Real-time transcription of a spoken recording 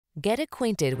Get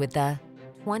acquainted with the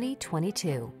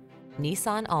 2022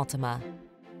 Nissan Altima.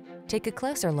 Take a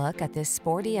closer look at this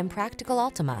sporty and practical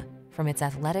Altima. From its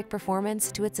athletic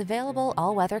performance to its available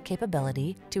all-weather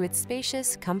capability to its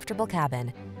spacious, comfortable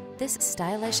cabin, this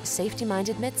stylish,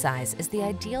 safety-minded midsize is the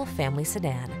ideal family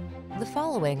sedan. The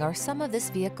following are some of this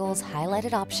vehicle's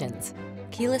highlighted options: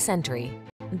 keyless entry,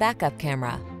 backup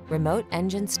camera, remote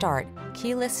engine start,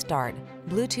 keyless start,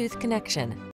 Bluetooth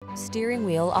connection, steering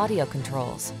wheel audio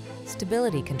controls,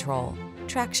 stability control,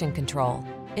 traction control,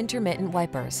 intermittent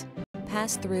wipers,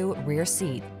 pass-through rear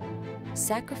seat.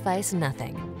 Sacrifice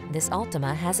nothing. This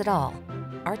Altima has it all.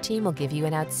 Our team will give you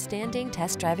an outstanding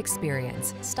test drive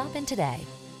experience. Stop in today.